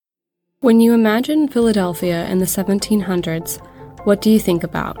When you imagine Philadelphia in the 1700s, what do you think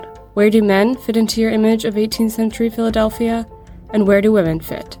about? Where do men fit into your image of 18th century Philadelphia? And where do women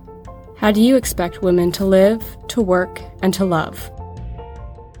fit? How do you expect women to live, to work, and to love?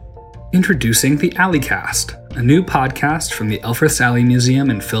 Introducing the Alleycast, a new podcast from the Elfreth's Alley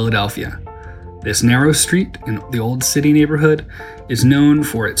Museum in Philadelphia. This narrow street in the Old City neighborhood is known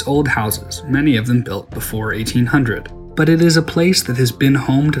for its old houses, many of them built before 1800. But it is a place that has been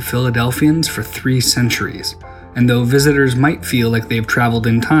home to Philadelphians for 3 centuries, and though visitors might feel like they've traveled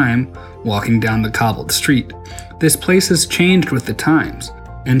in time walking down the cobbled street, this place has changed with the times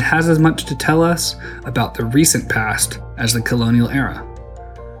and has as much to tell us about the recent past as the colonial era.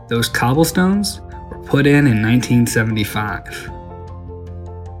 Those cobblestones were put in 1975.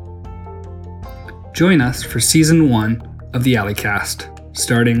 Join us for Season 1 of the Alleycast,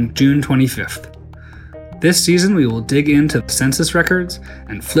 starting June 25th. This season, we will dig into census records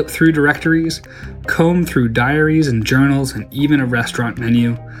and flip through directories, comb through diaries and journals and even a restaurant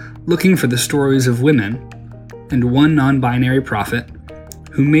menu, looking for the stories of women and one non-binary prophet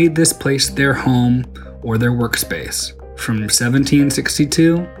who made this place their home or their workspace from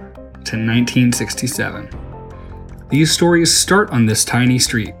 1762 to 1967. These stories start on this tiny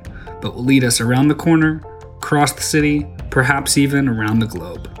street, but will lead us around the corner, across the city, perhaps even around the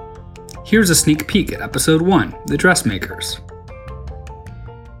globe. Here's a sneak peek at Episode 1, The Dressmakers.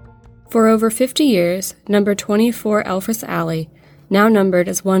 For over 50 years, number 24 Elfreth's Alley, now numbered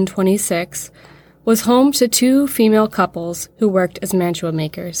as 126, was home to 2 female couples who worked as mantua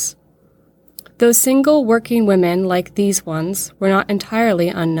makers. Though single working women like these ones were not entirely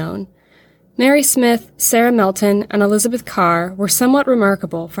unknown, Mary Smith, Sarah Melton, and Elizabeth Carr were somewhat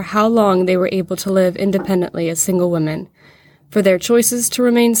remarkable for how long they were able to live independently as single women, for their choices to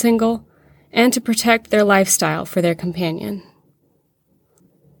remain single, and to protect their lifestyle for their companion.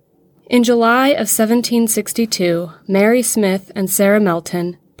 In July of 1762, Mary Smith and Sarah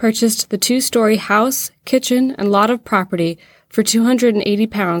Melton purchased the 2-story house, kitchen, and lot of property for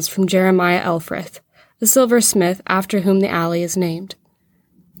 £280 from Jeremiah Elfreth, a silversmith after whom the alley is named.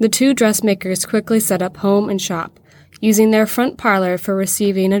 The 2 dressmakers quickly set up home and shop, using their front parlor for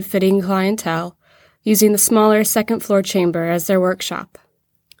receiving and fitting clientele, using the smaller second-floor chamber as their workshop.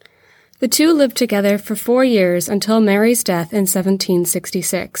 The 2 lived together for 4 years until Mary's death in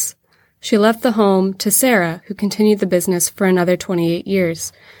 1766. She left the home to Sarah, who continued the business for another 28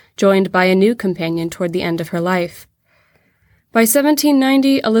 years, joined by a new companion toward the end of her life. By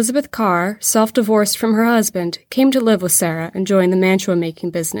 1790, Elizabeth Carr, self-divorced from her husband, came to live with Sarah and joined the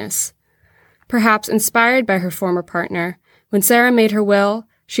mantua-making business. Perhaps inspired by her former partner, when Sarah made her will,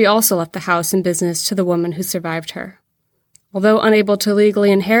 she also left the house and business to the woman who survived her. Although unable to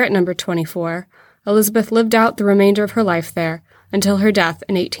legally inherit number 24, Elizabeth lived out the remainder of her life there until her death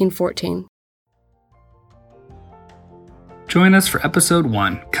in 1814. Join us for Episode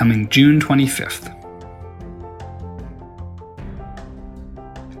 1, coming June 25th.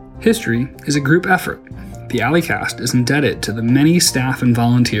 History is a group effort. The Alleycast is indebted to the many staff and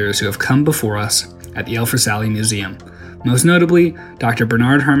volunteers who have come before us at the Elfreth's Alley Museum, most notably Dr.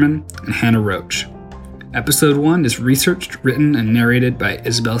 Bernard Herman and Hannah Roach. Episode 1 is researched, written, and narrated by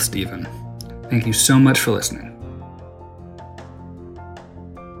Isabel Stephen. Thank you so much for listening.